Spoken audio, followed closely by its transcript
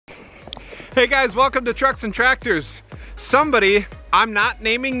Hey guys, welcome to Trucks and Tractors. Somebody, I'm not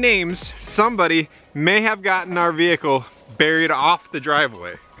naming names, somebody may have gotten our vehicle buried off the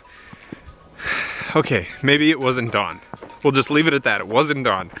driveway. Okay, maybe it wasn't Dawn. We'll just leave it at that, it wasn't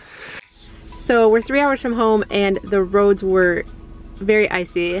Dawn. So we're 3 hours from home and the roads were very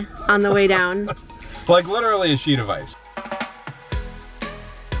icy on the way down. Like literally a sheet of ice.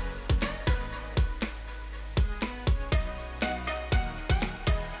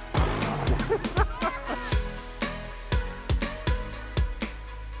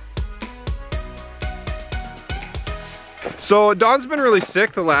 So Dawn's been really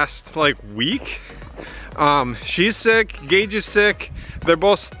sick the last like week. She's sick, Gage is sick. They're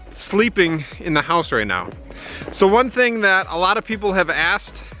both sleeping in the house right now. So one thing that a lot of people have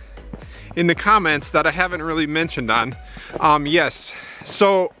asked in the comments that I haven't really mentioned on, yes.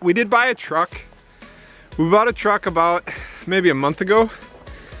 So we did buy a truck. We bought a truck about maybe a month ago.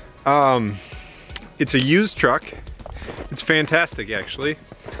 It's a used truck. It's fantastic actually.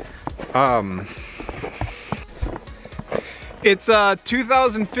 It's a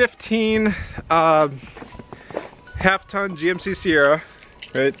 2015 half-ton GMC Sierra,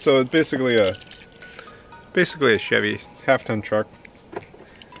 right? So it's basically a Chevy half-ton truck.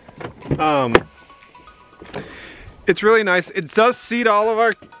 It's really nice. It does seat all of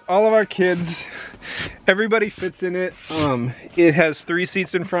our kids. Everybody fits in it. It has 3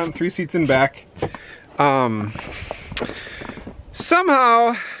 seats in front, 3 seats in back.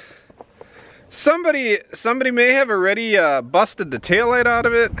 Somehow somebody may have already busted the taillight out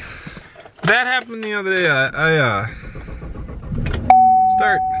of it. That happened the other day. I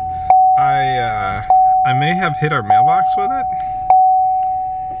may have hit our mailbox with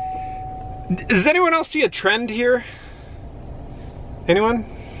it. Does anyone else see a trend here? Anyone?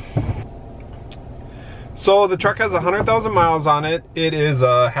 So the truck has 100,000 miles on it. It is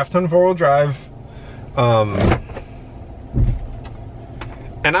a half-ton 4-wheel drive.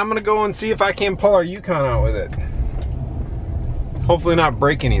 And I'm gonna go and see if I can pull our Yukon out with it. Hopefully not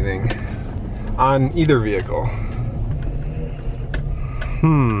break anything on either vehicle.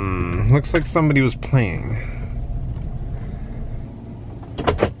 Looks like somebody was playing.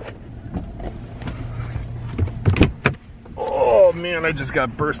 Oh man, I just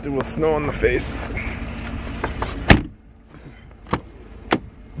got bursted with snow in the face.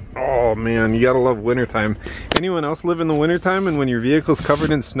 Oh man, you gotta love wintertime. Anyone else live in the wintertime and when your vehicle's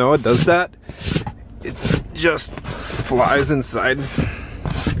covered in snow it does that? It just flies inside.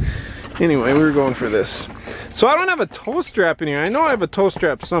 Anyway, we were going for this. So I don't have a tow strap in here. I know I have a tow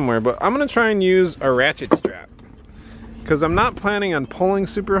strap somewhere, but I'm gonna try and use a ratchet strap. Because I'm not planning on pulling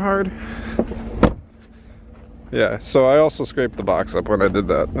super hard. Yeah, so I also scraped the box up when I did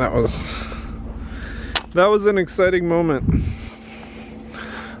that. That was an exciting moment.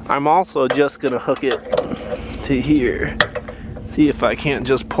 I'm also just gonna hook it to here. See if I can't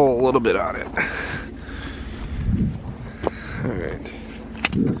just pull a little bit on it. All right.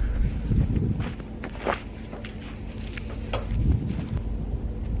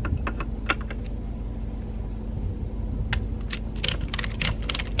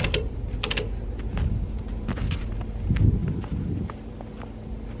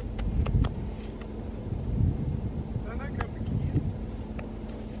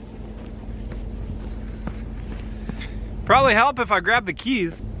 Probably help if I grab the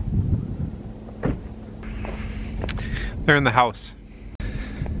keys. They're in the house.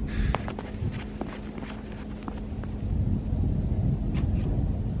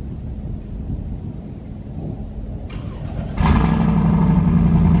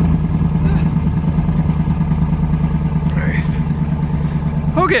 Alright.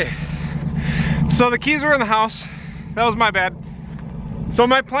 Okay. So the keys were in the house. That was my bad. So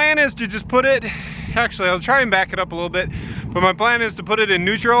my plan is to just put it, actually I'll try and back it up a little bit, but my plan is to put it in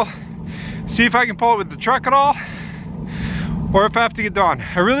neutral, see if I can pull it with the truck at all, or if I have to get Dawn.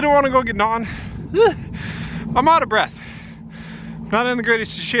 I really don't want to go get Dawn. I'm out of breath. Not in the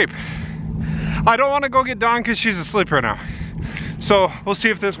greatest of shape. I don't want to go get Dawn because she's asleep right now. So we'll see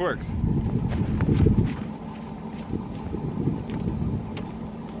if this works.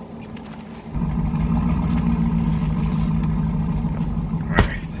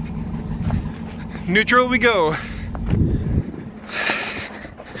 Neutral we go.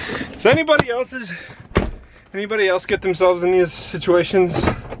 Does anybody else get themselves in these situations?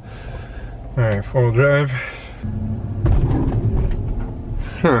 Alright, 4-wheel drive.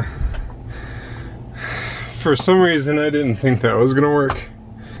 Huh. For some reason I didn't think that was gonna work.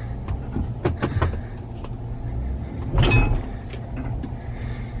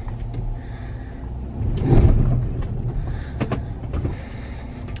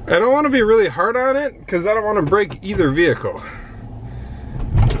 I don't want to be really hard on it because I don't want to break either vehicle.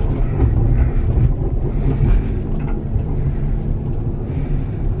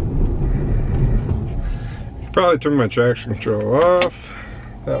 Probably turn my traction control off.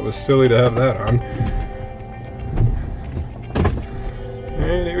 That was silly to have that on.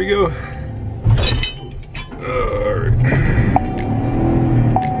 And here we go. Alright.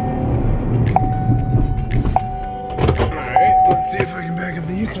 Alright, let's see if I can back up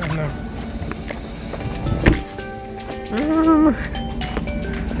the Yukon now.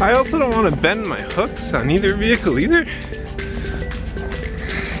 I also don't want to bend my hooks on either vehicle either.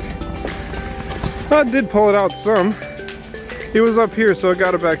 I did pull it out some. It was up here, so I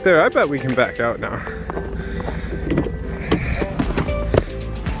got it back there. I bet we can back out now.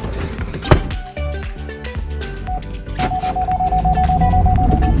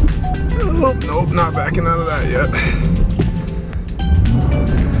 Oh, nope, not backing out of that yet.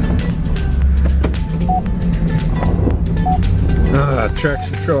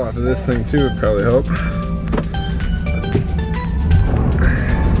 Traction control off of this thing too would probably help.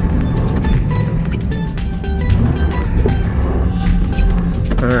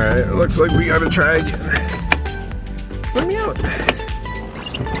 Alright, it looks like we gotta try again. Let me out.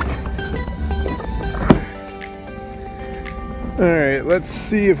 Alright, let's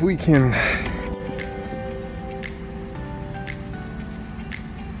see if we can.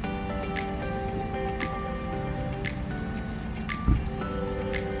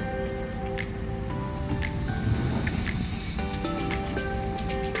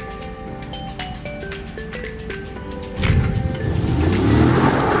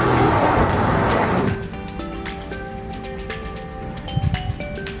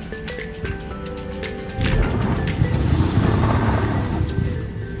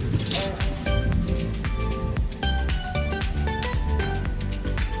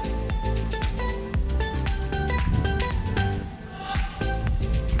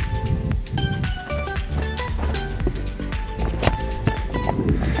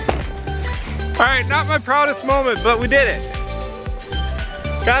 Alright, not my proudest moment, but we did it.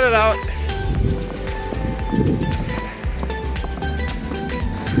 Got it out.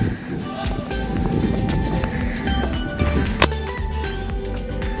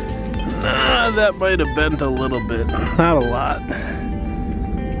 That might have bent a little bit, not a lot.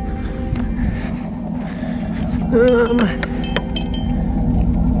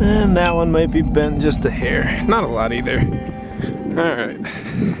 And that one might be bent just a hair, not a lot either. Alright.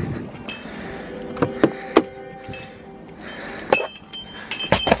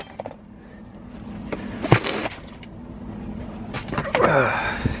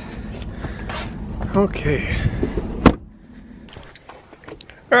 Okay.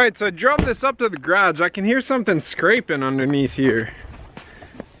 Alright, so I drove this up to the garage. I can hear something scraping underneath here.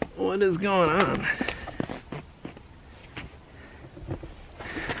 What is going on?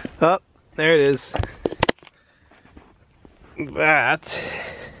 Oh, there it is. That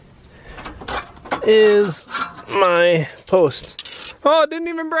is my post. Oh, it didn't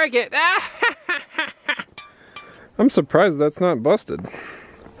even break it. I'm surprised that's not busted.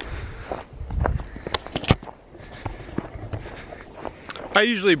 I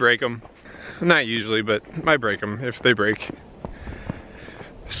usually break them. Not usually, but I break them if they break.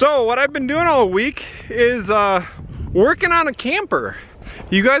 So what I've been doing all week is working on a camper.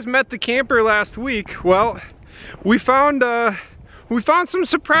 You guys met the camper last week. Well, we found some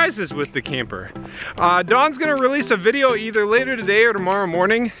surprises with the camper. Dawn's gonna release a video either later today or tomorrow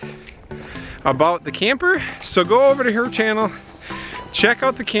morning about the camper. So go over to her channel, check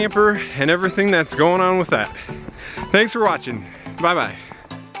out the camper and everything that's going on with that. Thanks for watching. Bye-bye.